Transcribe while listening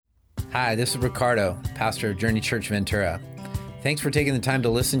Hi, this is Ricardo, pastor of Journey Church Ventura. Thanks for taking the time to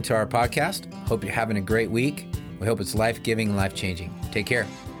listen to our podcast. Hope you're having a great week. We hope it's life-giving and life-changing. Take care.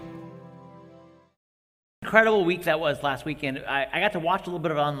 Incredible week that was last weekend. I got to watch a little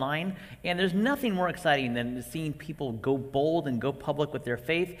bit of it online, and there's nothing more exciting than seeing people go bold and go public with their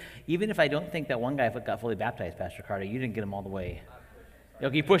faith, even if I don't think that one guy got fully baptized, Pastor Carter. You didn't get him all the way.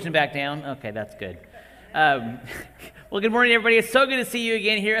 Okay, you pushed him back down? Okay, that's good. Well, good morning, everybody. It's so good to see you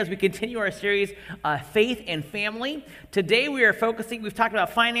again here as we continue our series, Faith and Family. Today we are we've talked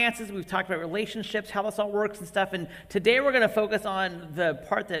about finances, we've talked about relationships, how this all works and stuff, and today we're going to focus on the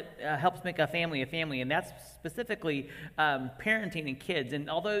part that helps make a family, and that's specifically parenting and kids. And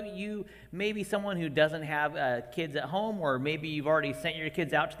although you may be someone who doesn't have kids at home, or maybe you've already sent your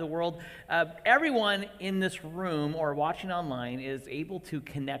kids out to the world, everyone in this room or watching online is able to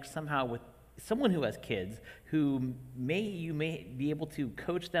connect somehow with someone who has kids, who you may be able to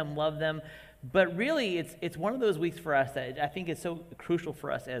coach them, love them, but really it's one of those weeks for us that I think is so crucial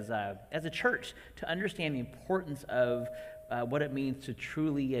for us as a church to understand the importance of what it means to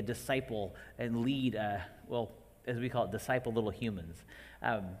truly disciple and lead, as we call it, disciple little humans.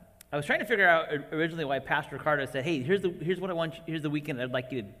 I was trying to figure out originally why Pastor Ricardo said, "Hey, here's what I want. Here's the weekend I'd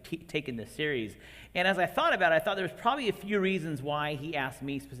like you to take in this series." And as I thought about it, I thought there was probably a few reasons why he asked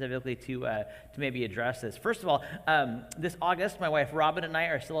me specifically to maybe address this. First of all, this August, my wife Robin and I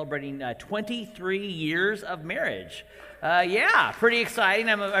are celebrating 23 years of marriage. Yeah, pretty exciting.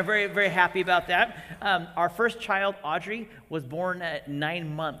 I'm very, very happy about that. Our first child, Audrey, was born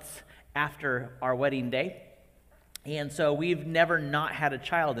 9 months after our wedding day. And so we've never not had a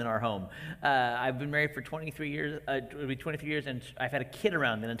child in our home. I've been married for 23 years, it'll be 23 years, and I've had a kid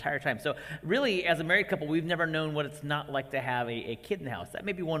around the entire time. So really, as a married couple, we've never known what it's not like to have a kid in the house. That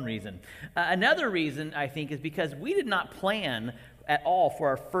may be one reason. Another reason, I think, is because we did not plan at all for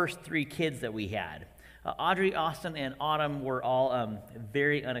our first 3 kids that we had. Audrey, Austin, and Autumn were all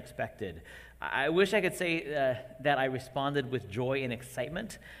very unexpected. I wish I could say that I responded with joy and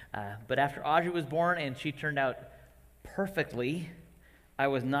excitement, but after Audrey was born and she turned out perfectly, I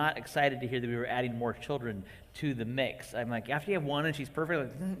was not excited to hear that we were adding more children to the mix. I'm like, after you have one and she's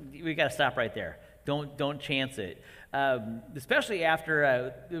perfect, we got to stop right there. Don't chance it. Especially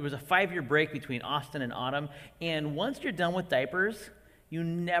after there was a 5-year break between Austin and Autumn, and once you're done with diapers, you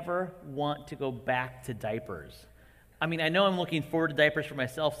never want to go back to diapers. I mean, I know I'm looking forward to diapers for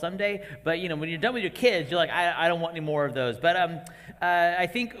myself someday, but when you're done with your kids, you're like, I don't want any more of those. But I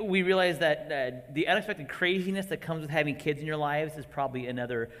think we realize that the unexpected craziness that comes with having kids in your lives is probably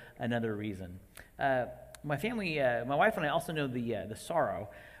another reason. My family, my wife and I also know the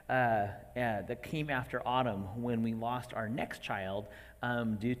sorrow that came after Autumn when we lost our next child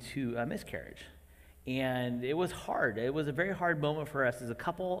due to a miscarriage. And it was hard. It was a very hard moment for us as a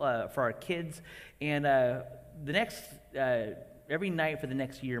couple, for our kids, and every night for the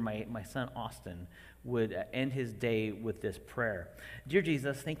next year, my son Austin would end his day with this prayer. Dear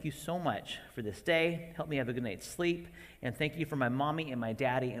Jesus, thank you so much for this day. Help me have a good night's sleep. And thank you for my mommy and my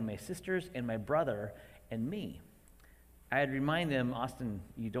daddy and my sisters and my brother and me. I'd remind him, Austin,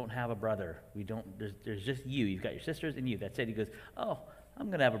 you don't have a brother. There's just you. You've got your sisters and you. That's it. He goes, oh, I'm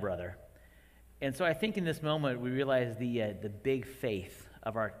going to have a brother. And so I think in this moment, we realize the big faith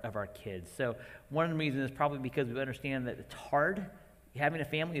of our kids. So one of the reasons is probably because we understand that it's hard. Having a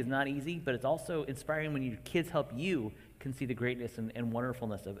family is not easy, but it's also inspiring when your kids help you can see the greatness and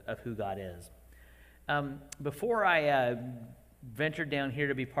wonderfulness of who God is. Before I ventured down here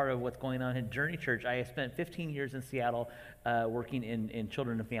to be part of what's going on in Journey Church, I spent 15 years in Seattle working in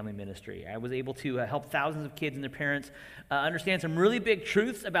children and family ministry. I was able to help thousands of kids and their parents understand some really big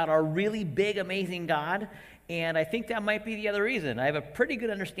truths about our really big, amazing God. And I think that might be the other reason. I have a pretty good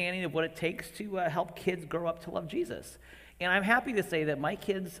understanding of what it takes to help kids grow up to love Jesus. And I'm happy to say that my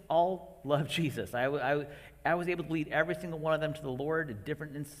kids all love Jesus. I was able to lead every single one of them to the Lord in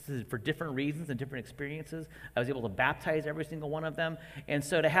different instances for different reasons and different experiences. I was able to baptize every single one of them. And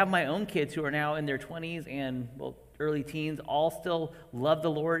so to have my own kids who are now in their 20s and early teens all still love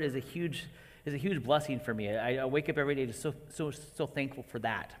the Lord is a huge blessing for me. I wake up every day just so thankful for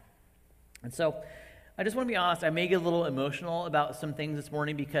that. And so I just want to be honest, I may get a little emotional about some things this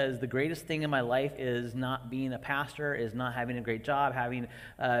morning because the greatest thing in my life is not being a pastor, is not having a great job,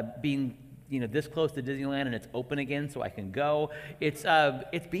 being this close to Disneyland and it's open again so I can go. It's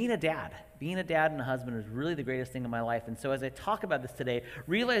being a dad. Being a dad and a husband is really the greatest thing in my life. And so as I talk about this today,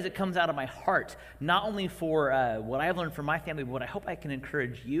 realize it comes out of my heart, not only for what I've learned from my family, but what I hope I can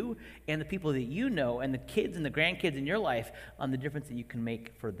encourage you and the people that you know and the kids and the grandkids in your life on the difference that you can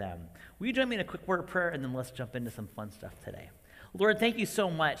make for them. Will you join me in a quick word of prayer, and then let's jump into some fun stuff today. Lord, thank you so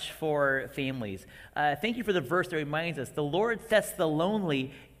much for families. Thank you for the verse that reminds us the Lord sets the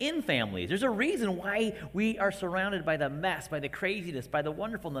lonely in families. There's a reason why we are surrounded by the mess, by the craziness, by the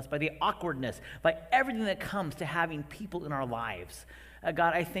wonderfulness, by the awkwardness, by everything that comes to having people in our lives.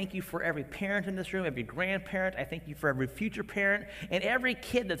 God, I thank you for every parent in this room, every grandparent. I thank you for every future parent and every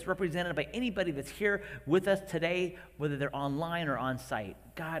kid that's represented by anybody that's here with us today, whether they're online or on site.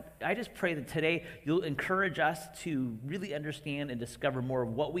 God, I just pray that today you'll encourage us to really understand and discover more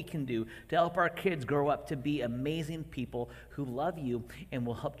of what we can do to help our kids grow up to be amazing people who love you and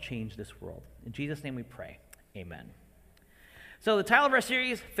will help change this world. In Jesus' name we pray. Amen. So the title of our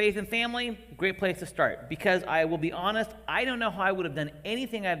series, Faith and Family, great place to start, because I will be honest, I don't know how I would have done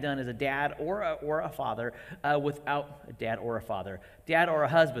anything I've done as a dad or a father without a dad or a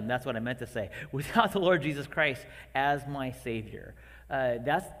husband, that's what I meant to say, without the Lord Jesus Christ as my Savior.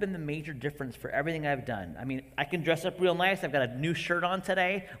 That's been the major difference for everything I've done. I mean, I can dress up real nice. I've got a new shirt on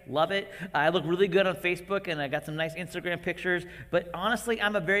today. Love it. I look really good on Facebook, and I got some nice Instagram pictures. But honestly,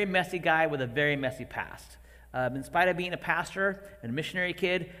 I'm a very messy guy with a very messy past. In spite of being a pastor and a missionary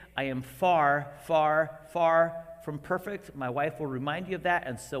kid, I am far, far, far from perfect. My wife will remind you of that,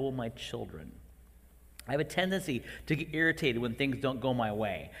 and so will my children. I have a tendency to get irritated when things don't go my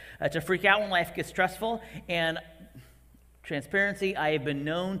way, to freak out when life gets stressful, and transparency, I have been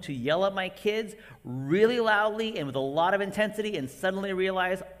known to yell at my kids really loudly and with a lot of intensity and suddenly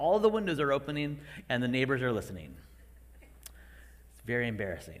realize all the windows are opening and the neighbors are listening. It's very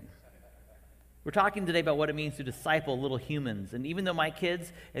embarrassing. We're talking today about what it means to disciple little humans. And even though my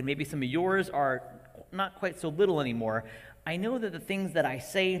kids, and maybe some of yours, are not quite so little anymore, I know that the things that I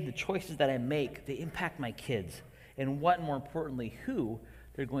say, the choices that I make, they impact my kids. And what, more importantly, who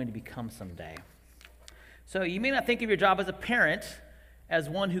they're going to become someday. So you may not think of your job as a parent as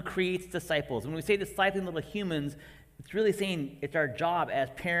one who creates disciples. When we say discipling little humans, it's really saying it's our job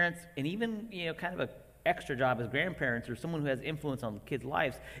as parents, and even, kind of a extra job as grandparents or someone who has influence on kids'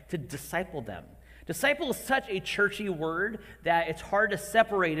 lives, to disciple them. Disciple is such a churchy word that it's hard to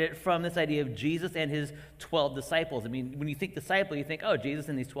separate it from this idea of Jesus and his 12 disciples. I mean, when you think disciple, you think, oh, Jesus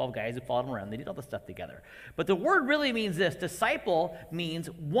and these 12 guys who followed him around, they did all this stuff together. But the word really means this. Disciple means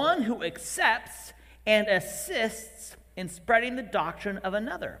one who accepts and assists in spreading the doctrine of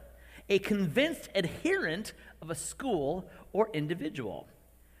another, a convinced adherent of a school or individual.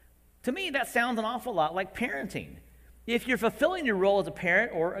 To me, that sounds an awful lot like parenting. If you're fulfilling your role as a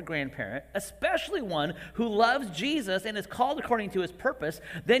parent or a grandparent, especially one who loves Jesus and is called according to his purpose,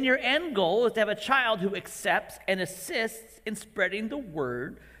 then your end goal is to have a child who accepts and assists in spreading the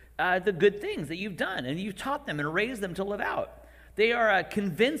word, the good things that you've done and you've taught them and raised them to live out. They are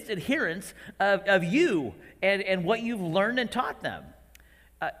convinced adherents of you and what you've learned and taught them.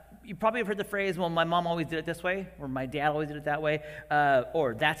 You probably have heard the phrase, well, my mom always did it this way, or my dad always did it that way,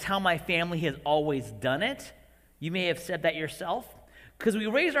 or that's how my family has always done it. You may have said that yourself, because we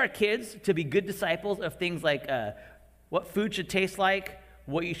raise our kids to be good disciples of things like what food should taste like,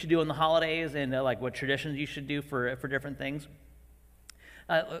 what you should do on the holidays, and like what traditions you should do for different things.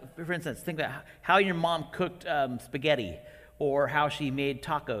 For instance, think about how your mom cooked spaghetti, or how she made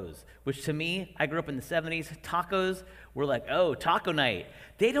tacos, which to me, I grew up in the 70s, tacos were like, oh, taco night.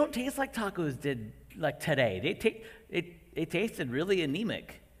 They don't taste like tacos did like today. They tasted really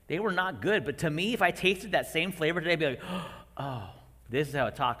anemic. They were not good, but to me, if I tasted that same flavor today, I'd be like, oh, this is how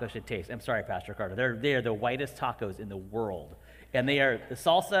a taco should taste. I'm sorry, Pastor Carter. They are the whitest tacos in the world. And they are, the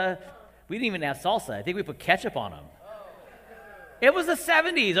salsa, we didn't even have salsa. I think we put ketchup on them. It was the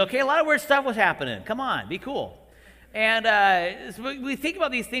 70s, okay? A lot of weird stuff was happening. Come on, be cool. And so we think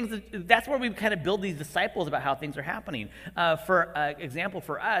about these things, that's where we kind of build these disciples about how things are happening. For example,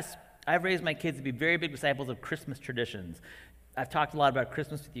 for us, I've raised my kids to be very big disciples of Christmas traditions. I've talked a lot about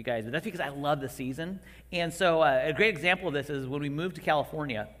Christmas with you guys, but that's because I love the season. And so a great example of this is when we moved to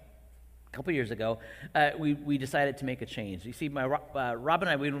California a couple years ago, we decided to make a change. You see, Rob and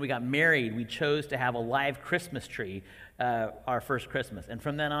I, when we got married, we chose to have a live Christmas tree our first Christmas. And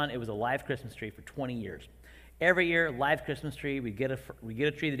from then on, it was a live Christmas tree for 20 years. Every year, live Christmas tree. We get a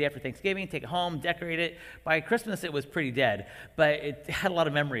tree the day after Thanksgiving, take it home, decorate it. By Christmas, it was pretty dead, but it had a lot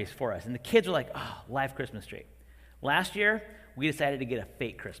of memories for us. And the kids were like, oh, live Christmas tree. Last year, we decided to get a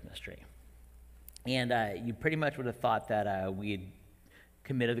fake Christmas tree. And you pretty much would have thought that we had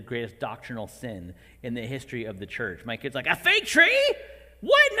committed the greatest doctrinal sin in the history of the church. My kid's like, a fake tree?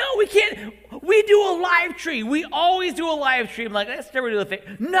 What? No, we can't. We do a live tree. We always do a live tree. I'm like, let's never do a fake.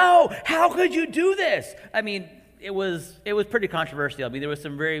 No, how could you do this? I mean, it was pretty controversial. I mean, there was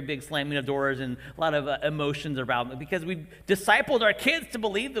some very big slamming of doors and a lot of emotions around it because we discipled our kids to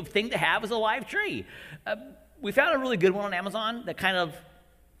believe the thing to have is a live tree. we found a really good one on Amazon that kind of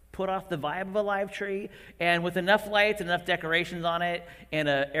put off the vibe of a live tree, and with enough lights and enough decorations on it and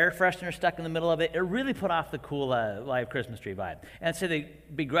an air freshener stuck in the middle of it, it really put off the cool live Christmas tree vibe. And so they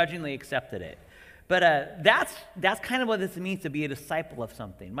begrudgingly accepted it. But that's kind of what this means to be a disciple of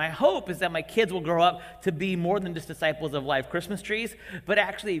something. My hope is that my kids will grow up to be more than just disciples of live Christmas trees, but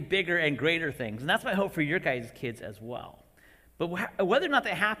actually bigger and greater things. And that's my hope for your guys' kids as well. But whether or not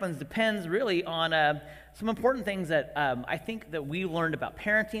that happens depends really on some important things that I think that we learned about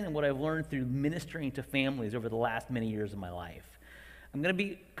parenting and what I've learned through ministering to families over the last many years of my life. I'm going to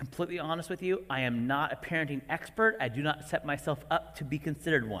be completely honest with you. I am not a parenting expert. I do not set myself up to be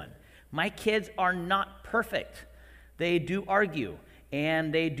considered one. My kids are not perfect. They do argue,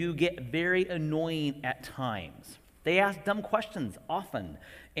 and they do get very annoying at times. They ask dumb questions often,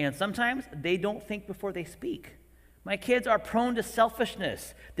 and sometimes they don't think before they speak. My kids are prone to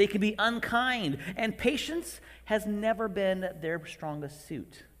selfishness. They can be unkind, and patience has never been their strongest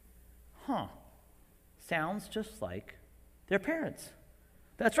suit. Sounds just like their parents.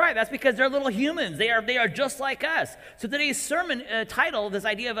 That's right. That's because they're little humans. They are just like us. So today's sermon title, this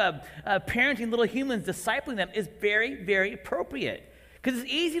idea of parenting little humans, discipling them, is very, very appropriate. Because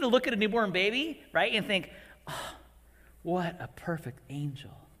it's easy to look at a newborn baby, right, and think, oh, what a perfect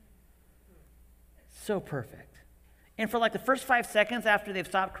angel. So perfect. And for like the first 5 seconds after they've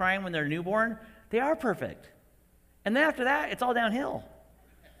stopped crying when they're newborn, they are perfect. And then after that, it's all downhill.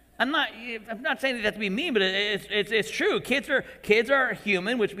 I'm not saying that to be mean, but it's true. Kids are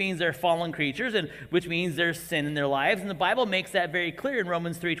human, which means they're fallen creatures, and which means there's sin in their lives. And the Bible makes that very clear in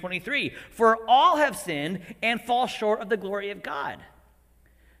Romans 3:23. For all have sinned and fall short of the glory of God.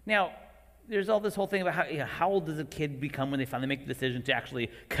 Now, there's all this whole thing about how old does a kid become when they finally make the decision to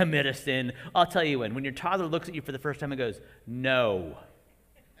actually commit a sin. I'll tell you when your toddler looks at you for the first time and goes, no.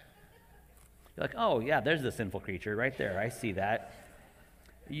 You're like, oh yeah, there's the sinful creature right there. I see that.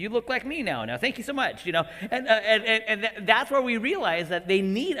 You look like me now. Now, thank you so much. And that's where we realize that they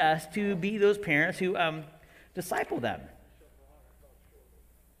need us to be those parents who disciple them.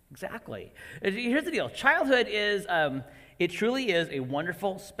 Exactly. Here's the deal. Childhood is, it truly is a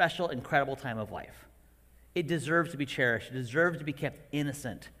wonderful, special, incredible time of life. It deserves to be cherished. It deserves to be kept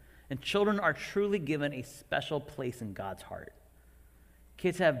innocent. And children are truly given a special place in God's heart.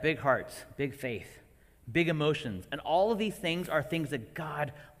 Kids have big hearts, big faith, big emotions, and all of these things are things that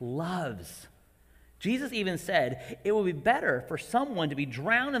God loves. Jesus even said it would be better for someone to be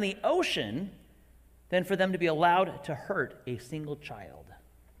drowned in the ocean than for them to be allowed to hurt a single child.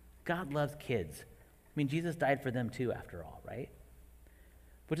 God loves kids. I mean, Jesus died for them too, after all, right?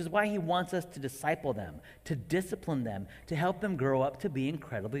 Which is why he wants us to disciple them, to discipline them, to help them grow up to be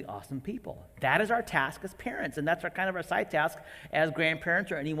incredibly awesome people. That is our task as parents, and that's our side task as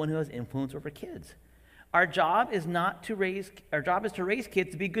grandparents or anyone who has influence over kids. Our job is to raise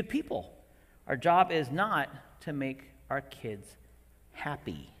kids to be good people. Our job is not to make our kids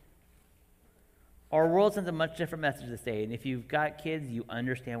happy. Our world sends a much different message this day, and if you've got kids, you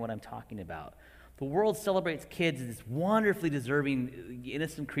understand what I'm talking about. The world celebrates kids as these wonderfully deserving,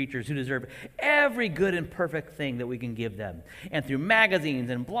 innocent creatures who deserve every good and perfect thing that we can give them. And through magazines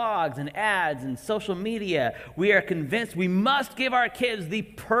and blogs and ads and social media, we are convinced we must give our kids the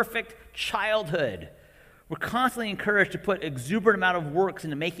perfect childhood. We're constantly encouraged to put exuberant amount of work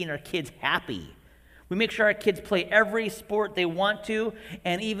into making our kids happy. We make sure our kids play every sport they want to,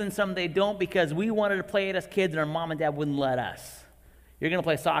 and even some they don't, because we wanted to play it as kids and our mom and dad wouldn't let us. You're going to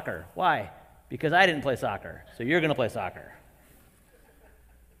play soccer. Why? Because I didn't play soccer, so you're going to play soccer.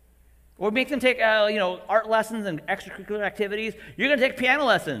 Or make them take art lessons and extracurricular activities. You're going to take piano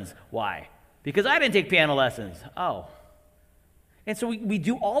lessons. Why? Because I didn't take piano lessons. Oh. And so we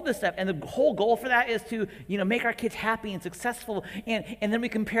do all this stuff, and the whole goal for that is to, make our kids happy and successful, and then we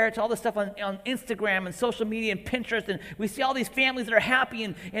compare it to all the stuff on Instagram and social media and Pinterest, and we see all these families that are happy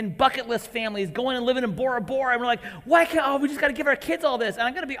and bucket list families going and living in Bora Bora, and we're like, we just got to give our kids all this. And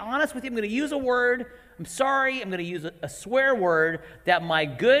I'm going to be honest with you, I'm going to use a word, I'm sorry, I'm going to use a swear word that my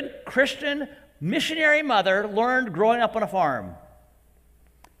good Christian missionary mother learned growing up on a farm.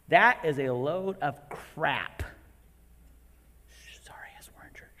 That is a load of crap.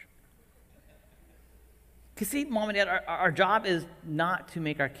 You see, Mom and Dad, our job is not to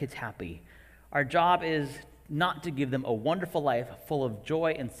make our kids happy. Our job is not to give them a wonderful life full of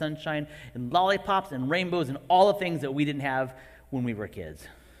joy and sunshine and lollipops and rainbows and all the things that we didn't have when we were kids.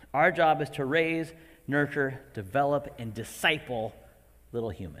 Our job is to raise, nurture, develop, and disciple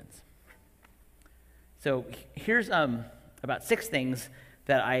little humans. So here's about 6 things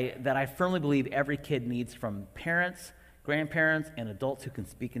that I firmly believe every kid needs from parents, grandparents, and adults who can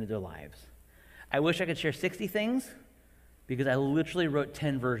speak into their lives. I wish I could share 60 things because I literally wrote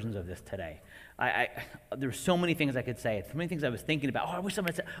 10 versions of this today. There were so many things I could say, so many things I was thinking about. Oh, I wish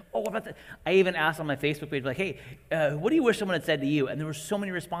someone had said, oh, what about that? I even asked on my Facebook page, like, hey, what do you wish someone had said to you? And there were so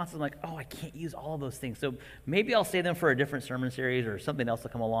many responses. I'm like, oh, I can't use all of those things. So maybe I'll save them for a different sermon series or something else to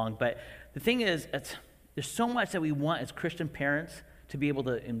come along. But the thing is, there's so much that we want as Christian parents to be able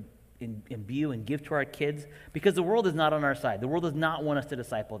to imbue and give to our kids, because the world is not on our side. The world does not want us to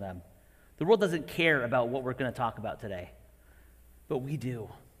disciple them. The world doesn't care about what we're going to talk about today. But we do.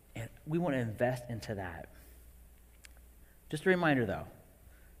 And we want to invest into that. Just a reminder, though,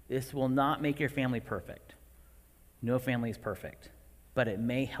 this will not make your family perfect. No family is perfect. But it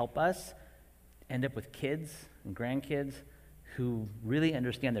may help us end up with kids and grandkids who really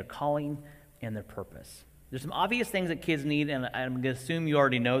understand their calling and their purpose. There's some obvious things that kids need, and I'm going to assume you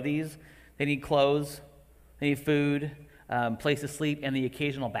already know these. They need clothes, they need food, place to sleep, and the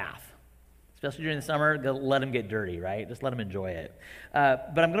occasional bath. Especially during the summer, let them get dirty, right? Just let them enjoy it.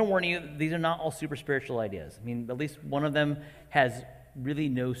 But I'm going to warn you, these are not all super spiritual ideas. I mean, at least one of them has really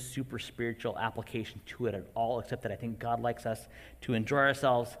no super spiritual application to it at all, except that I think God likes us to enjoy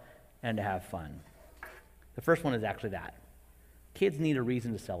ourselves and to have fun. The first one is actually that. Kids need a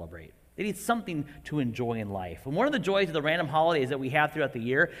reason to celebrate. They need something to enjoy in life. And one of the joys of the random holidays that we have throughout the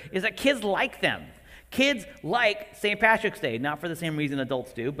year is that kids like them. Kids like St. Patrick's Day, not for the same reason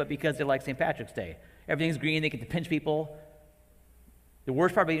adults do, but because they like St. Patrick's Day. Everything's green, they get to pinch people. The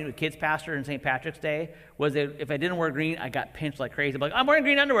worst part of being a kids pastor in St. Patrick's Day was that if I didn't wear green, I got pinched like crazy. I'm like, I'm wearing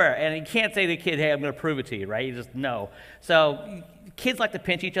green underwear. And you can't say to the kid, hey, I'm going to prove it to you, right? You just know. So kids like to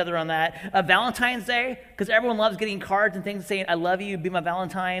pinch each other on that. Valentine's Day, because everyone loves getting cards and things saying, I love you, be my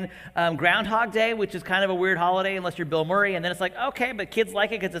Valentine. Groundhog Day, which is kind of a weird holiday unless you're Bill Murray. And then it's like, okay, but kids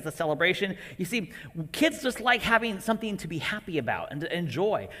like it because it's a celebration. You see, kids just like having something to be happy about and to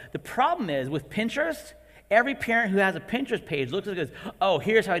enjoy. The problem is with Pinterest, every parent who has a Pinterest page looks at it and goes, oh,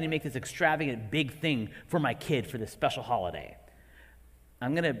 here's how I need to make this extravagant big thing for my kid for this special holiday.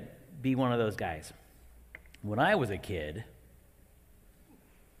 I'm going to be one of those guys. When I was a kid,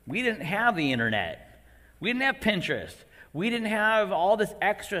 we didn't have the internet. We didn't have Pinterest. We didn't have all this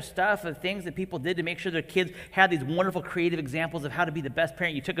extra stuff of things that people did to make sure their kids had these wonderful creative examples of how to be the best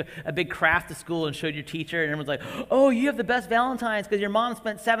parent. You took a big craft to school and showed your teacher, and everyone's like, oh, you have the best Valentines because your mom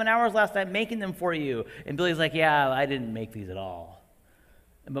spent 7 hours last night making them for you. And Billy's like, yeah, I didn't make these at all.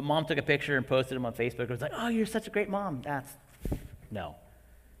 But mom took a picture and posted them on Facebook. It was like, oh, you're such a great mom. No.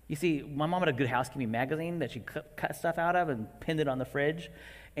 You see, my mom had a Good Housekeeping magazine that she cut stuff out of and pinned it on the fridge.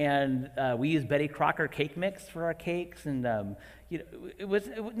 And we used Betty Crocker cake mix for our cakes, and it was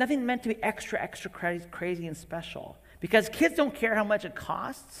nothing meant to be extra crazy and special, because kids don't care how much it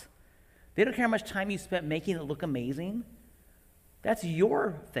costs. They don't care how much time you spent making it look amazing. That's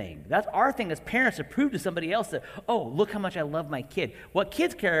your thing. That's our thing as parents to prove to somebody else that, oh, look how much I love my kid. What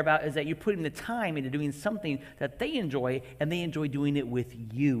kids care about is that you're putting the time into doing something that they enjoy, and they enjoy doing it with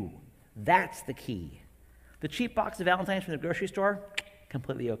you. That's the key. The cheap box of Valentine's from the grocery store,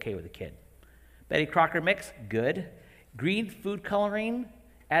 completely okay with a kid. Betty Crocker mix, good. Green food coloring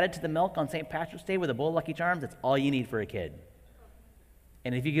added to the milk on St. Patrick's Day with a bowl of Lucky Charms, that's all you need for a kid.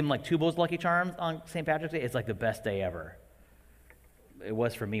 And if you give them like 2 bowls of Lucky Charms on St. Patrick's Day, it's like the best day ever. It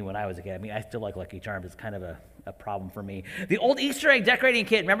was for me when I was a kid. I mean, I still like Lucky Charms. It's kind of a problem for me. The old Easter egg decorating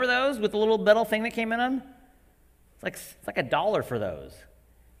kit, remember those with the little metal thing that came in them? It's like $1 for those.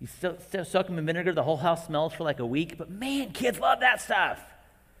 You still soak them in vinegar, the whole house smells for like a week, but man, kids love that stuff.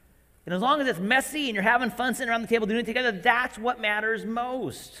 And as long as it's messy and you're having fun sitting around the table doing it together, that's what matters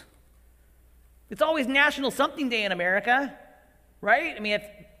most. It's always National Something Day in America, right? I mean,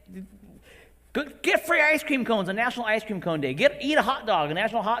 get free ice cream cones on National Ice Cream Cone Day. Eat a hot dog on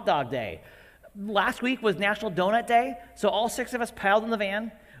National Hot Dog Day. Last week was National Donut Day, so all 6 of us piled in the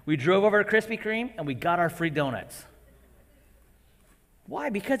van. We drove over to Krispy Kreme, and we got our free donuts. Why?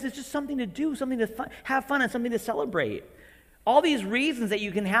 Because it's just something to do, something to have fun, and something to celebrate. All these reasons that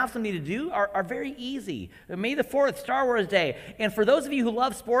you can have something to do are very easy. May the 4th, Star Wars Day. And for those of you who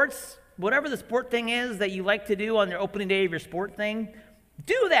love sports, whatever the sport thing is that you like to do on your opening day of your sport thing,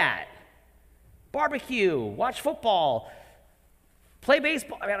 do that. Barbecue, watch football, play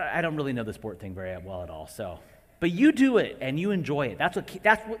baseball. I mean, I don't really know the sport thing very well at all, but you do it and you enjoy it.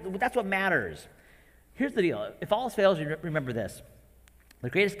 That's what matters. Here's the deal. If all else fails, you remember this. The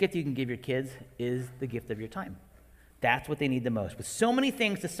greatest gift you can give your kids is the gift of your time. That's what they need the most. With so many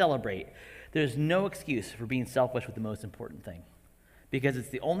things to celebrate, there's no excuse for being selfish with the most important thing, because it's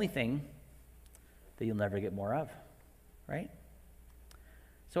the only thing that you'll never get more of, right?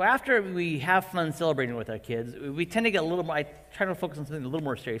 So after we have fun celebrating with our kids, we tend to get a little more, I try to focus on something a little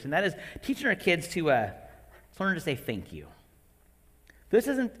more serious, and that is teaching our kids to learn to say thank you. This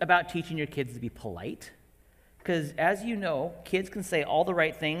isn't about teaching your kids to be polite, because as you know, kids can say all the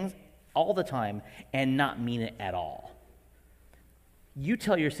right things all the time and not mean it at all. You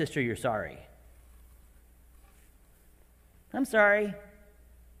tell your sister you're sorry. I'm sorry.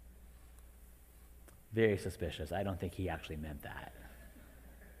 Very suspicious. I don't think he actually meant that.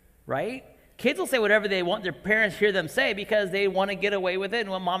 Right? Kids will say whatever they want their parents hear them say because they want to get away with it and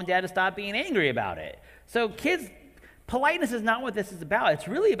want mom and dad to stop being angry about it. So kids, politeness is not what this is about. It's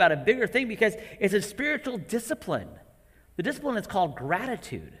really about a bigger thing because it's a spiritual discipline. The discipline is called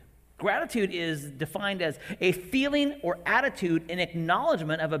gratitude. Gratitude is defined as a feeling or attitude in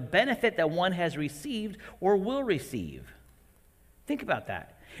acknowledgement of a benefit that one has received or will receive. Think about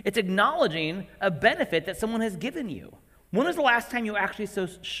that. It's acknowledging a benefit that someone has given you. When was the last time you actually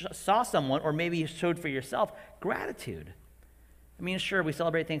saw someone, or maybe you showed for yourself, gratitude? I mean, sure, we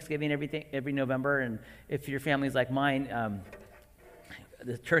celebrate Thanksgiving every November, and if your family's like mine,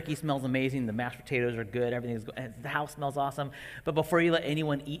 the turkey smells amazing, the mashed potatoes are good, the house smells awesome. But before you let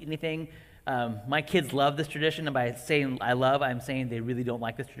anyone eat anything, my kids love this tradition, and by saying I love, I'm saying they really don't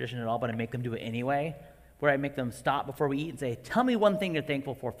like this tradition at all, but I make them do it anyway, where I make them stop before we eat and say, tell me one thing you're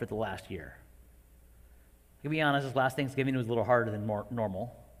thankful for the last year. To be honest, this last Thanksgiving was a little harder than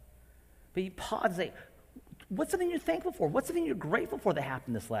normal. But you pause and say, what's something you're thankful for? What's something you're grateful for that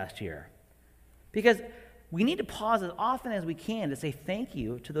happened this last year? Because we need to pause as often as we can to say thank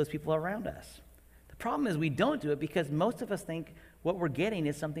you to those people around us. The problem is we don't do it because most of us think what we're getting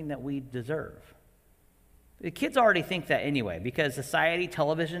is something that we deserve. The kids already think that anyway because society,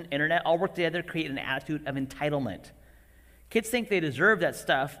 television, internet all work together to create an attitude of entitlement. Kids think they deserve that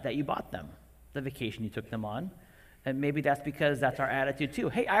stuff that you bought them. The vacation you took them on. And maybe that's because that's our attitude too.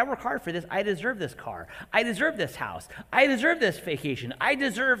 Hey, I work hard for this. I deserve this car. I deserve this house. I deserve this vacation. I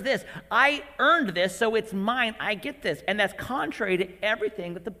deserve this. I earned this, so it's mine. I get this. And that's contrary to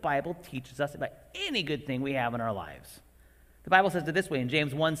everything that the Bible teaches us about any good thing we have in our lives. The Bible says it this way in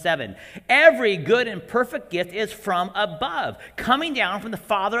James 1:7. Every good and perfect gift is from above, coming down from the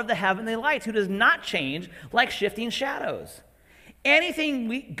Father of the heavenly lights, who does not change like shifting shadows.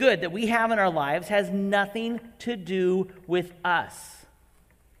 Anything good that we have in our lives has nothing to do with us.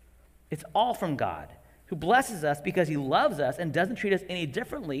 It's all from God, who blesses us because he loves us and doesn't treat us any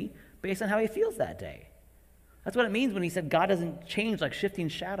differently based on how he feels that day. That's what it means when he said God doesn't change like shifting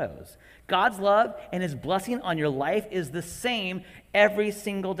shadows. God's love and his blessing on your life is the same every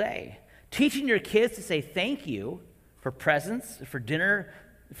single day. Teaching your kids to say thank you for presents, for dinner,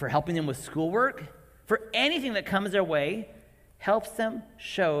 for helping them with schoolwork, for anything that comes their way, helps them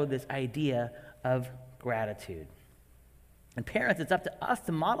show this idea of gratitude. And parents, it's up to us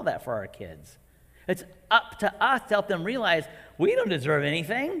to model that for our kids. It's up to us to help them realize we don't deserve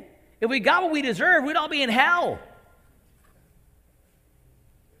anything. If we got what we deserve, we'd all be in hell.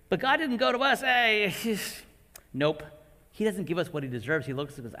 But God didn't go to us, hey, nope. He doesn't give us what he deserves. He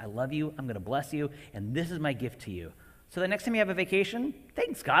looks at us, I love you, I'm going to bless you, and this is my gift to you. So the next time you have a vacation,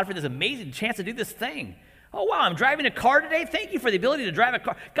 thanks God for this amazing chance to do this thing. Oh, wow, I'm driving a car today. Thank you for the ability to drive a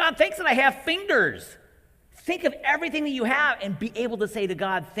car. God, thanks that I have fingers. Think of everything that you have and be able to say to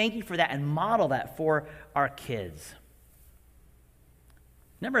God, thank you for that, and model that for our kids.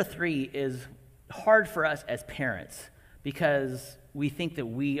 Number 3 is hard for us as parents because we think that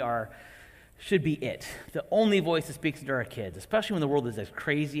we should be it, the only voice that speaks to our kids, especially when the world is as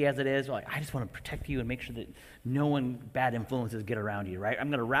crazy as it is. Like, I just want to protect you and make sure that no one bad influences get around you, right? I'm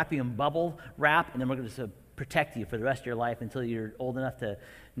going to wrap you in bubble wrap, and then we're going to protect you for the rest of your life until you're old enough to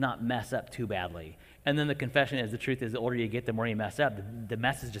not mess up too badly. And then the confession is, the truth is, the older you get, the more you mess up. The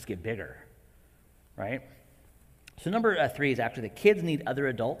messes just get bigger, right? So number 3 is actually that kids need other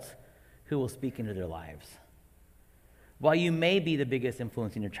adults who will speak into their lives. While you may be the biggest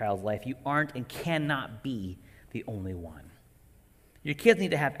influence in your child's life, you aren't and cannot be the only one. Your kids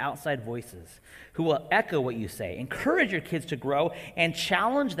need to have outside voices who will echo what you say, encourage your kids to grow, and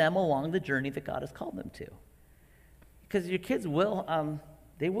challenge them along the journey that God has called them to. Because your kids will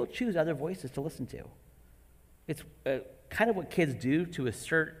choose other voices to listen to. It's kind of what kids do to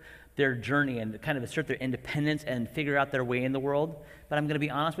assert their journey and kind of assert their independence and figure out their way in the world. But I'm going to be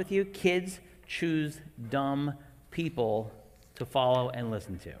honest with you, kids choose dumb people to follow and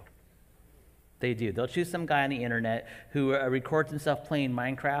listen to. They do. They'll choose some guy on the internet who records himself playing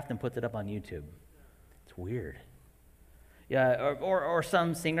Minecraft and puts it up on YouTube. It's weird. Yeah, or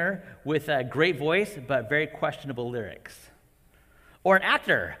some singer with a great voice but very questionable lyrics. Or an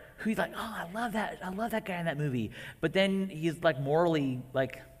actor who's like, oh, I love that guy in that movie. But then he's like morally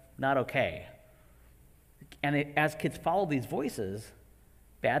like not okay. And as kids follow these voices,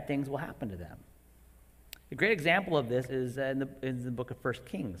 bad things will happen to them. A great example of this is in the book of 1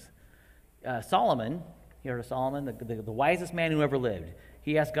 Kings. Solomon, you heard of Solomon, the wisest man who ever lived.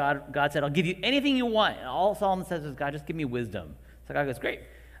 He asked God said, I'll give you anything you want. And all Solomon says is, God, just give me wisdom. So God goes, great,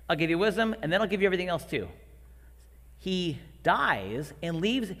 I'll give you wisdom, and then I'll give you everything else too. He dies and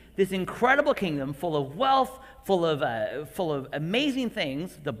leaves this incredible kingdom full of wealth, full of amazing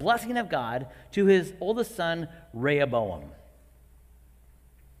things, the blessing of God, to his oldest son, Rehoboam.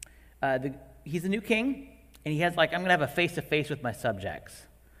 He's a new king, and he has I'm going to have a face-to-face with my subjects.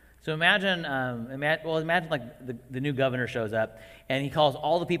 So imagine like the new governor shows up, and he calls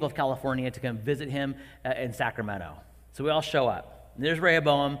all the people of California to come visit him in Sacramento. So we all show up. And there's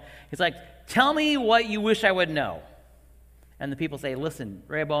Rehoboam. He's like, tell me what you wish I would know. And the people say, listen,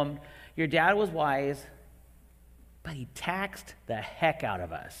 Rehoboam, your dad was wise, but he taxed the heck out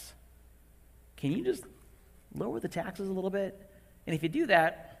of us. Can you just lower the taxes a little bit? And if you do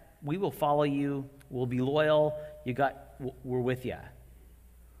that, we will follow you. We'll be loyal. We're with you.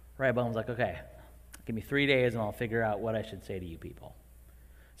 Rehoboam's like, okay, give me 3 days and I'll figure out what I should say to you people.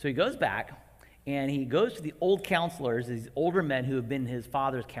 So he goes back and he goes to the old counselors, these older men who have been his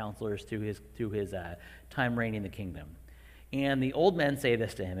father's counselors through his time reigning the kingdom. And the old men say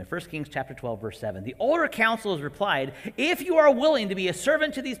this to him in 1 Kings chapter 12, verse 7. The older counselors replied, if you are willing to be a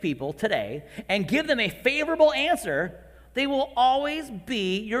servant to these people today and give them a favorable answer, they will always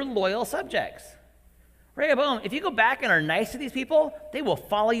be your loyal subjects. Rehoboam, if you go back and are nice to these people, they will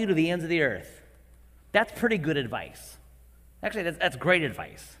follow you to the ends of the earth. That's pretty good advice. Actually, that's great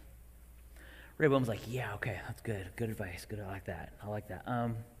advice. Rehoboam's like, yeah, okay, that's good. Good advice. Good, I like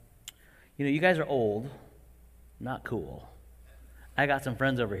that. You guys are old, not cool. I got some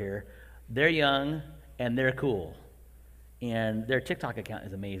friends over here. They're young, and they're cool. And their TikTok account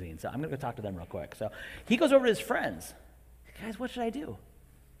is amazing. So I'm going to go talk to them real quick. So he goes over to his friends. Guys, what should I do?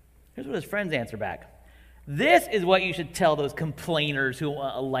 Here's what his friends answer back. This is what you should tell those complainers who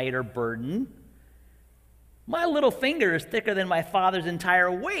want a lighter burden. My little finger is thicker than my father's entire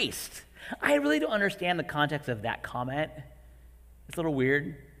waist. I really don't understand the context of that comment. It's a little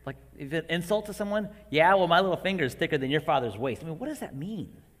weird. Like, if it's an insult to someone, yeah, well, my little finger is thicker than your father's waist. I mean, what does that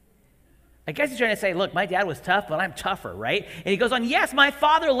mean? I guess he's trying to say, look, my dad was tough, but I'm tougher, right? And he goes on, yes, my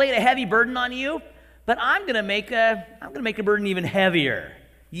father laid a heavy burden on you, but I'm gonna make a burden even heavier.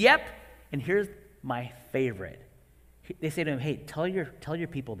 Yep. And here's my favorite. They say to him, hey, tell your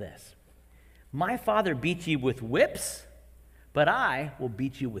people this. My father beat you with whips, but I will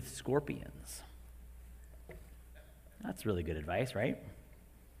beat you with scorpions. That's really good advice, right?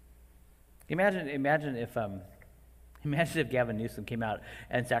 Imagine if Gavin Newsom came out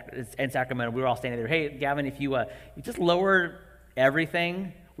in Sacramento. We were all standing there. Hey, Gavin, if you just lower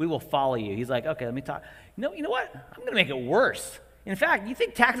everything, we will follow you. He's like, okay, let me talk. You know what? I'm going to make it worse. In fact, you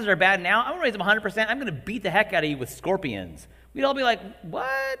think taxes are bad now? I'm going to raise them 100%. I'm going to beat the heck out of you with scorpions. We'd all be like,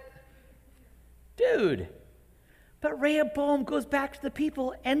 what? Dude. But Rehoboam goes back to the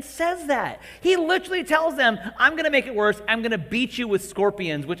people and says that. He literally tells them, I'm going to make it worse. I'm going to beat you with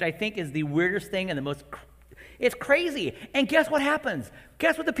scorpions, which I think is the weirdest thing and the most, it's crazy. And guess what happens?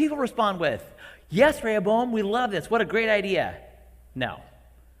 Guess what the people respond with? Yes, Rehoboam, we love this. What a great idea. No.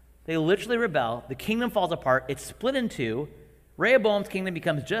 They literally rebel. The kingdom falls apart. It's split in two. Rehoboam's kingdom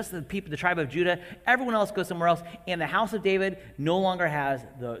becomes just the tribe of Judah. Everyone else goes somewhere else. And the house of David no longer has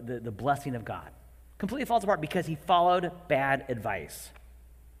the blessing of God. Completely falls apart because he followed bad advice.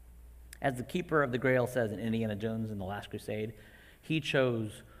 As the keeper of the Grail says in Indiana Jones in The Last Crusade, he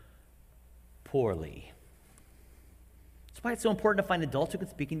chose poorly. That's why it's so important to find adults who can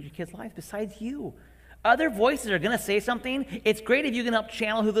speak into your kids' lives besides you. Other voices are going to say something. It's great if you can help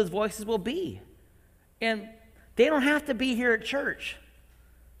channel who those voices will be. And they don't have to be here at church.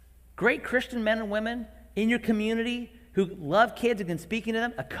 Great Christian men and women in your community who love kids and can speak into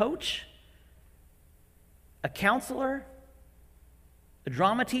them, a coach, a counselor, a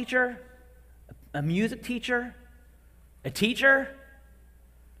drama teacher, a music teacher, a teacher,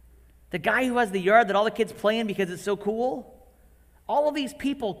 the guy who has the yard that all the kids play in because it's so cool. All of these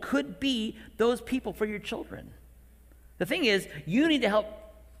people could be those people for your children. The thing is, you need to help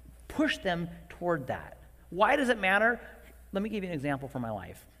push them toward that. Why does it matter? Let me give you an example from my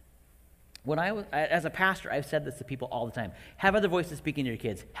life. As a pastor, I've said this to people all the time. Have other voices speaking to your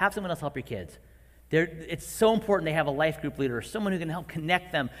kids. Have someone else help your kids. It's so important they have a life group leader or someone who can help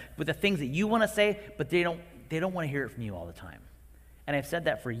connect them with the things that you want to say, but they don't want to hear it from you all the time. And I've said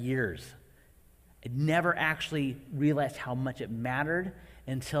that for years. I never actually realized how much it mattered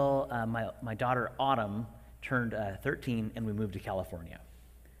until my daughter Autumn turned 13 and we moved to California.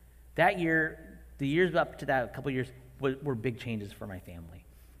 That year, the years up to that, a couple years, were big changes for my family.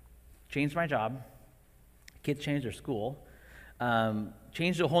 Changed my job, kids changed their school,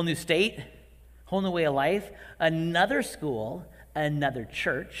 changed to a whole new state, whole new way of life, another school, another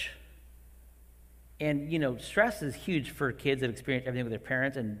church. And, stress is huge for kids that experience everything with their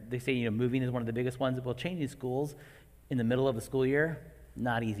parents, and they say, moving is one of the biggest ones. Well, changing schools in the middle of the school year,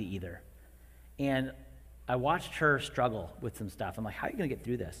 not easy either. And I watched her struggle with some stuff. I'm like, how are you going to get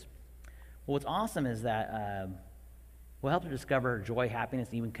through this? Well, what's awesome is that what helped her discover joy, happiness,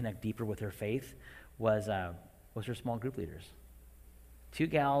 and even connect deeper with her faith was her small group leaders. 2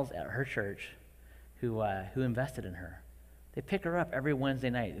 gals at her church who invested in her. They pick her up every Wednesday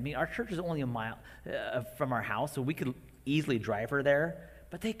night. I mean, our church is only a mile from our house, so we could easily drive her there.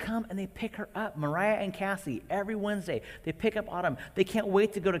 But they come and they pick her up, Mariah and Cassie, every Wednesday. They pick up Autumn. They can't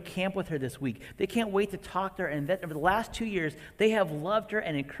wait to go to camp with her this week. They can't wait to talk to her. And over the last 2 years, they have loved her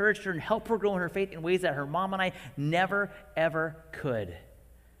and encouraged her and helped her grow in her faith in ways that her mom and I never, ever could.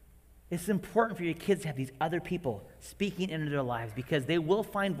 It's important for your kids to have these other people speaking into their lives because they will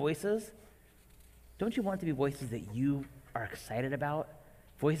find voices. Don't you want it to be voices that you are excited about,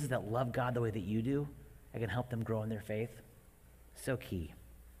 voices that love God the way that you do, that can help them grow in their faith? So key.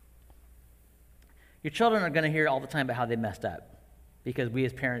 Your children are going to hear all the time about how they messed up because we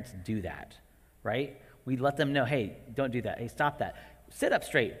as parents do that, right? We let them know, hey, don't do that. Hey, stop that. Sit up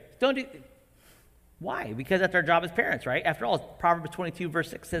straight. Don't do... Why? Because that's our job as parents, right? After all, Proverbs 22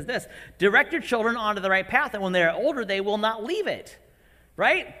 verse 6 says this, direct your children onto the right path, and when they are older, they will not leave it,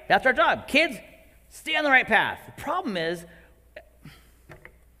 right? That's our job. Kids, stay on the right path. The problem is,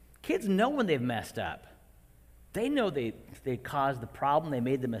 kids know when they've messed up. They know they caused the problem, they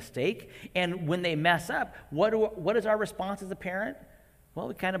made the mistake, and when they mess up, what is our response as a parent? Well,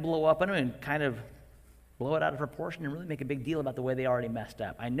 we kind of blow up on them and kind of blow it out of proportion and really make a big deal about the way they already messed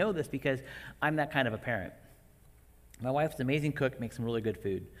up. I know this because I'm that kind of a parent. My wife's an amazing cook, makes some really good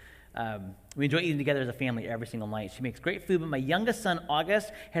food. We enjoy eating together as a family every single night. She makes great food, but my youngest son,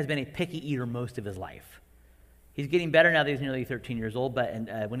 August, has been a picky eater most of his life. He's getting better now that he's nearly 13 years old, but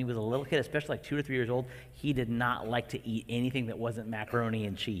when he was a little kid, especially like 2 or 3 years old, he did not like to eat anything that wasn't macaroni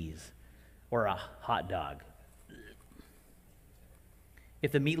and cheese or a hot dog.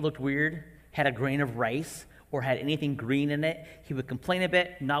 If the meat looked weird, had a grain of rice, or had anything green in it, he would complain a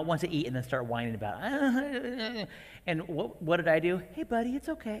bit, not want to eat, and then start whining about it. And what did I do? Hey, buddy, it's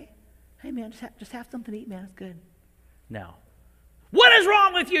okay. Hey, man, just have something to eat, man. It's good. No. What is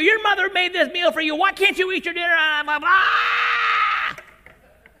wrong with you? Your mother made this meal for you. Why can't you eat your dinner? Blah, blah.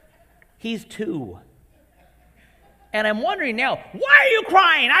 He's 2. And I'm wondering now, why are you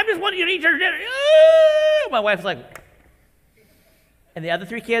crying? I just want you to eat your dinner. My wife's like... And the other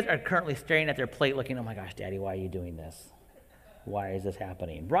 3 kids are currently staring at their plate looking, oh my gosh, Daddy, why are you doing this? Why is this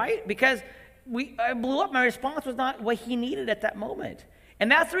happening? Right? Because I blew up. My response was not what he needed at that moment.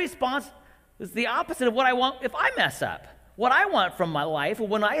 And that's the response, is the opposite of what I want if I mess up. What I want from my life,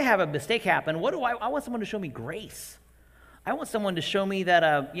 when I have a mistake happen, I want someone to show me grace. I want someone to show me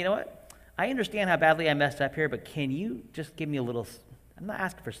that, you know what? I understand how badly I messed up here, but can you just give me a little, I'm not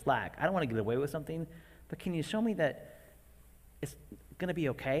asking for slack. I don't want to get away with something, but can you show me that it's going to be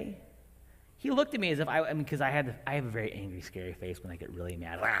okay? He looked at me as if because I have a very angry, scary face when I get really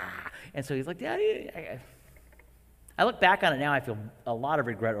mad. And so he's like, Daddy, I look back on it now, I feel a lot of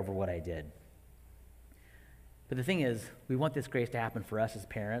regret over what I did. But the thing is, we want this grace to happen for us as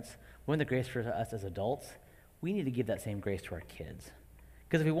parents. We want the grace for us as adults. We need to give that same grace to our kids.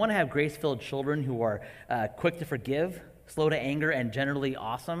 Because if we want to have grace-filled children who are quick to forgive, slow to anger, and generally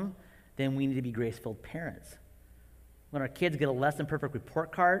awesome, then we need to be grace-filled parents. When our kids get a less than perfect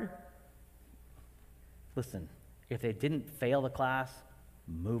report card, listen, if they didn't fail the class,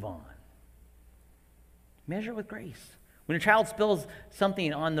 move on. Measure it with grace. When a child spills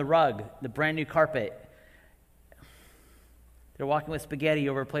something on the rug, the brand new carpet, they're walking with spaghetti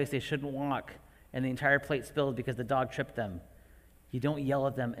over a place they shouldn't walk, and the entire plate spills because the dog tripped them. You don't yell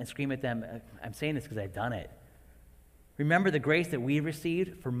at them and scream at them. I'm saying this because I've done it. Remember the grace that we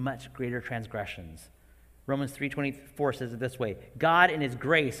received for much greater transgressions. Romans 3:24 says it this way, God in his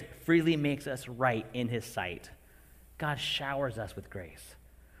grace freely makes us right in his sight. God showers us with grace.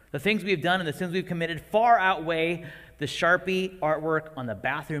 The things we've done and the sins we've committed far outweigh the Sharpie artwork on the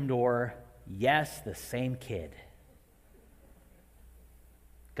bathroom door. Yes, the same kid.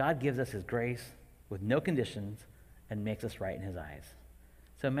 God gives us his grace with no conditions and makes us right in his eyes.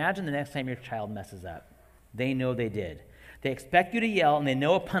 So imagine the next time your child messes up. They know they did. They expect you to yell, and they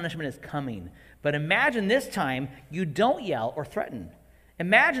know a punishment is coming. But imagine this time you don't yell or threaten.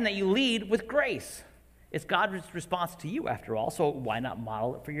 Imagine that you lead with grace. It's God's response to you, after all, so why not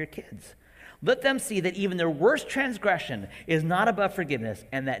model it for your kids? Let them see that even their worst transgression is not above forgiveness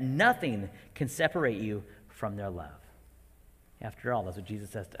and that nothing can separate you from their love. After all, that's what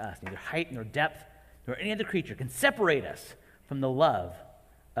Jesus says to us. Neither height nor depth nor any other creature can separate us from the love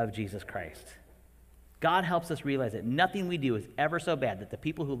of Jesus Christ. God helps us realize that nothing we do is ever so bad that the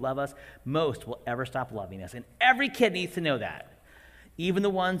people who love us most will ever stop loving us. And every kid needs to know that, even the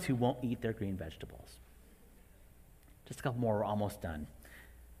ones who won't eat their green vegetables. Just a couple more, we're almost done.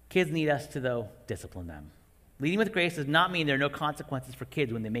 Kids need us to, though, discipline them. Leading with grace does not mean there are no consequences for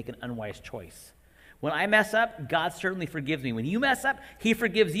kids when they make an unwise choice. When I mess up, God certainly forgives me. When you mess up, he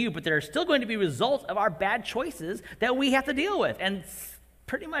forgives you, but there are still going to be results of our bad choices that we have to deal with. And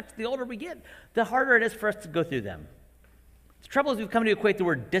pretty much the older we get, the harder it is for us to go through them. The trouble is we've come to equate the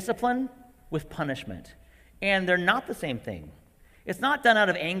word discipline with punishment, and they're not the same thing. It's not done out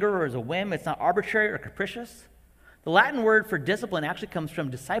of anger or as a whim. It's not arbitrary or capricious. The Latin word for discipline actually comes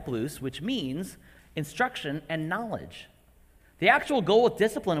from discipulus, which means instruction and knowledge. The actual goal with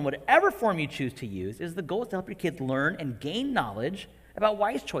discipline, in whatever form you choose to use, is the goal is to help your kids learn and gain knowledge about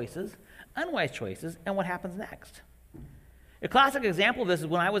wise choices, unwise choices, and what happens next. A classic example of this is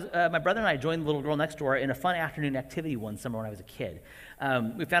when my brother and I joined the little girl next door in a fun afternoon activity one summer when I was a kid.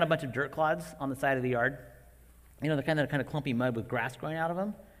 We found a bunch of dirt clods on the side of the yard. You know, the kind of clumpy mud with grass growing out of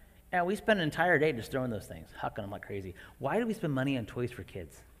them. And we spent an entire day just throwing those things, hucking them like crazy. Why do we spend money on toys for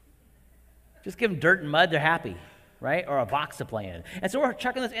kids? Just give them dirt and mud, they're happy, right? Or a box to play in. And so we're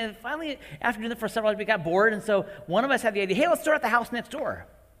chucking this, and finally, after doing that for several hours, we got bored, and so one of us had the idea, hey, let's start at the house next door.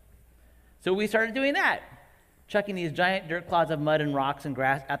 So we started doing that, chucking these giant dirt clods of mud and rocks and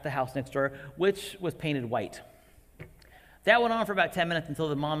grass at the house next door, which was painted white. That went on for about 10 minutes until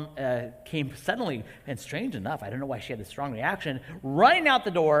the mom came suddenly, and strange enough, I don't know why she had this strong reaction, running out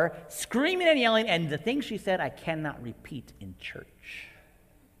the door, screaming and yelling, and the things she said I cannot repeat in church.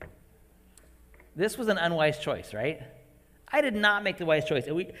 This was an unwise choice, right? I did not make the wise choice.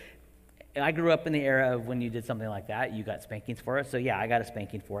 I grew up in the era of when you did something like that, you got spankings for it, so yeah, I got a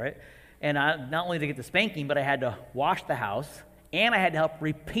spanking for it. And not only to get the spanking, but I had to wash the house, and I had to help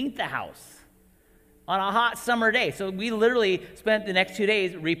repaint the house on a hot summer day. So we literally spent the next 2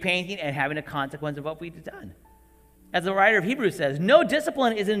 days repainting and having a consequence of what we'd done. As the writer of Hebrews says, no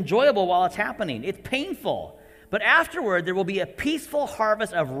discipline is enjoyable while it's happening. It's painful. But afterward, there will be a peaceful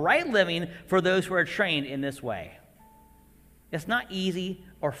harvest of right living for those who are trained in this way. It's not easy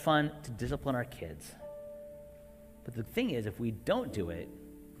or fun to discipline our kids. But the thing is, if we don't do it,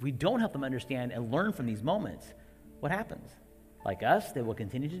 if we don't help them understand and learn from these moments, what happens? Like us, they will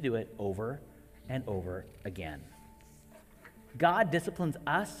continue to do it over and over again. God disciplines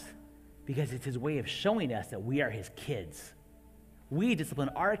us because it's his way of showing us that we are his kids. We discipline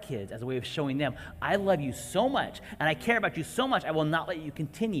our kids as a way of showing them, I love you so much, and I care about you so much, I will not let you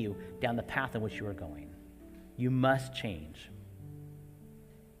continue down the path in which you are going. You must change.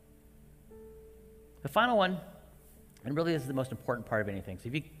 The final one, and really this is the most important part of anything, so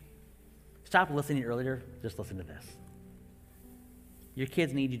if you stopped listening earlier, just listen to this. Your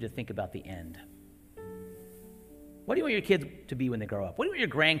kids need you to think about the end. What do you want your kids to be when they grow up? What do you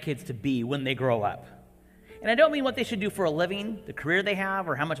want your grandkids to be when they grow up? And I don't mean what they should do for a living, the career they have,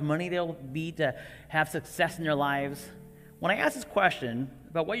 or how much money they'll be to have success in their lives. When I ask this question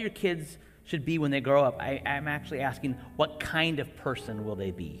about what your kids should be when they grow up, I'm actually asking, what kind of person will they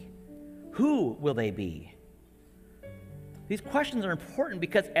be? Who will they be? These questions are important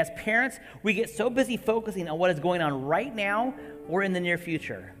because as parents, we get so busy focusing on what is going on right now or in the near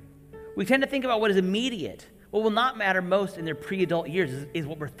future. We tend to think about what is immediate. What will not matter most in their pre-adult years is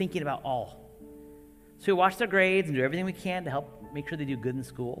what we're thinking about all. So we watch their grades and do everything we can to help make sure they do good in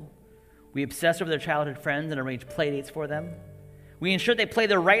school. We obsess over their childhood friends and arrange play dates for them. We ensure they play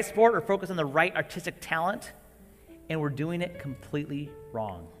the right sport or focus on the right artistic talent, and we're doing it completely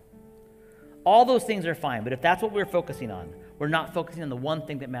wrong. All those things are fine, but if that's what we're focusing on, we're not focusing on the one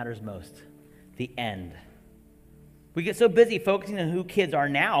thing that matters most, the end. We get so busy focusing on who kids are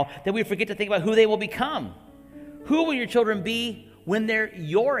now that we forget to think about who they will become. Who will your children be when they're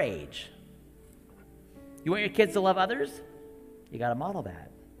your age? You want your kids to love others? You got to model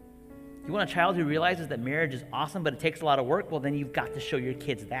that. You want a child who realizes that marriage is awesome, but it takes a lot of work? Well, then you've got to show your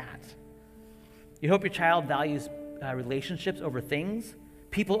kids that. You hope your child values relationships over things,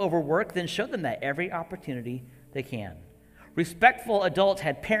 people over work? Then show them that every opportunity they can. Respectful adults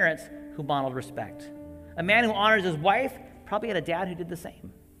had parents who modeled respect. A man who honors his wife probably had a dad who did the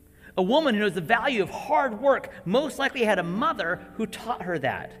same. A woman who knows the value of hard work most likely had a mother who taught her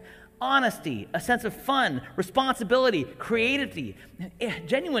that. honesty, a sense of fun, responsibility, creativity,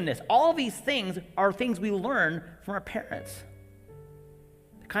 genuineness. All these things are things we learn from our parents.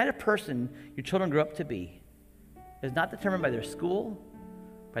 The kind of person your children grow up to be is not determined by their school,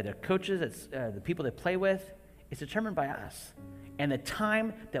 by their coaches, it's the people they play with. It's determined by us and the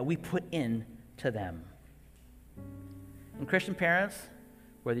time that we put in to them. And Christian parents,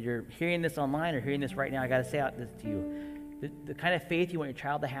 whether you're hearing this online or hearing this right now, I got to say out this to you. The kind of faith you want your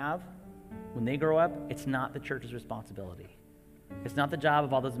child to have when they grow up, it's not the church's responsibility. It's not the job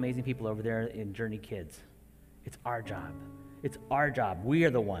of all those amazing people over there in Journey Kids. It's our job. It's our job. We are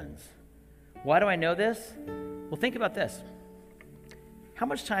the ones. Why do I know this? Well, think about this. How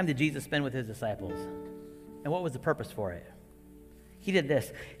much time did Jesus spend with his disciples? And what was the purpose for it? He did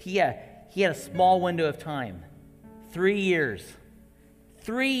this. He had a small window of time. 3 years.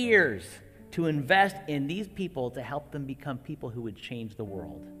 3 years to invest in these people to help them become people who would change the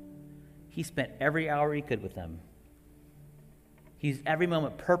world. He spent every hour he could with them. He used every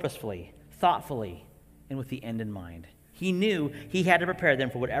moment purposefully, thoughtfully, and with the end in mind. He knew he had to prepare them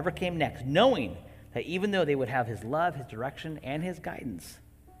for whatever came next, knowing that even though they would have his love, his direction, and his guidance,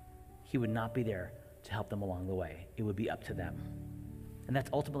 he would not be there to help them along the way. It would be up to them. And that's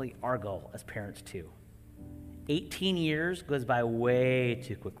ultimately our goal as parents too. 18 years goes by way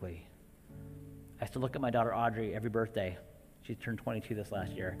too quickly. I used to look at my daughter Audrey every birthday. She turned 22 this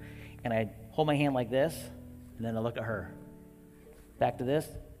last year. And I hold my hand like this, and then I look at her. Back to this,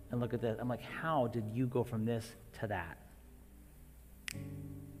 and look at this. I'm like, how did you go from this to that?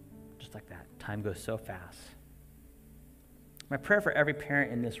 Just like that. Time goes so fast. My prayer for every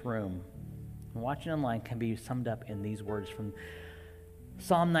parent in this room and watching online can be summed up in these words from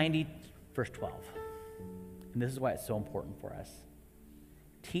Psalm 90, verse 12. And this is why it's so important for us.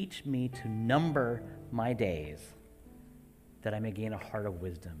 Teach me to number my days that I may gain a heart of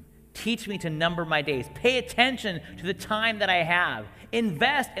wisdom. Teach me to number my days. Pay attention to the time that I have.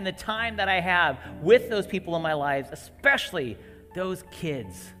 Invest in the time that I have with those people in my lives, especially those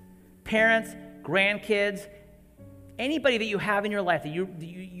kids. Parents, grandkids, anybody that you have in your life that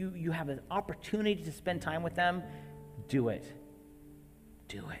you have an opportunity to spend time with them, do it.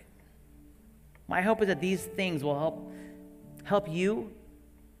 Do it. My hope is that these things will help you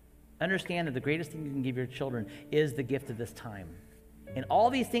understand that the greatest thing you can give your children is the gift of this time. And all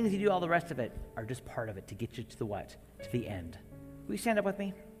these things you do, all the rest of it, are just part of it to get you to the what? To the end. Will you stand up with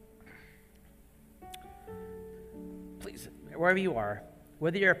me? Please, wherever you are,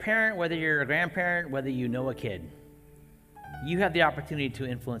 whether you're a parent, whether you're a grandparent, whether you know a kid, you have the opportunity to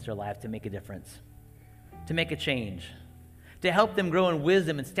influence their lives, to make a difference, to make a change, to help them grow in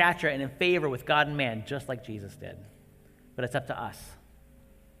wisdom and stature and in favor with God and man, just like Jesus did. But it's up to us.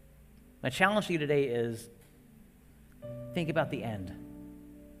 My challenge to you today is think about the end.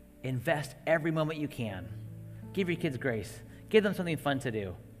 Invest every moment you can. Give your kids grace. Give them something fun to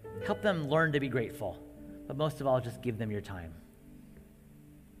do. Help them learn to be grateful. But most of all, just give them your time.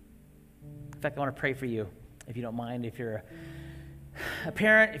 In fact, I want to pray for you, if you don't mind. If you're a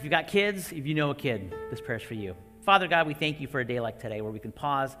parent, if you've got kids, if you know a kid, this prayer is for you. Father God, we thank you for a day like today where we can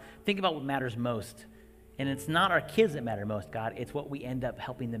pause, think about what matters most. And it's not our kids that matter most, God. It's what we end up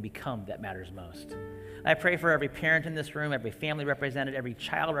helping them become that matters most. I pray for every parent in this room, every family represented, every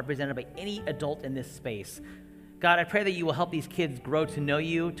child represented by any adult in this space. God, I pray that you will help these kids grow to know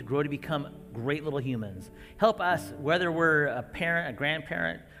you, to grow to become great little humans. Help us, whether we're a parent, a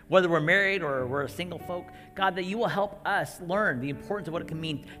grandparent, whether we're married or we're a single folk, God, that you will help us learn the importance of what it can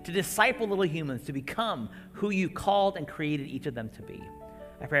mean to disciple little humans, to become who you called and created each of them to be.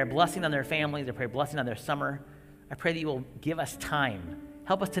 I pray a blessing on their families. I pray a blessing on their summer. I pray that you will give us time.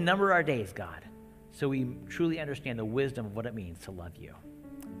 Help us to number our days, God, so we truly understand the wisdom of what it means to love you.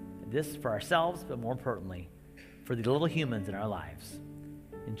 This for ourselves, but more importantly, for the little humans in our lives.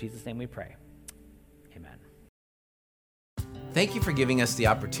 In Jesus' name we pray. Amen. Thank you for giving us the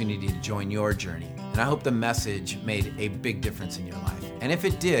opportunity to join your journey, and I hope the message made a big difference in your life. And if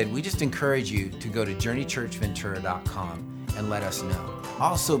it did, we just encourage you to go to journeychurchventura.com and let us know.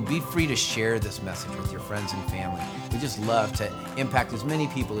 Also, be free to share this message with your friends and family. We just love to impact as many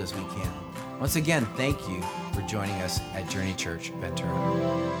people as we can. Once again, thank you for joining us at Journey Church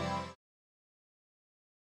Ventura.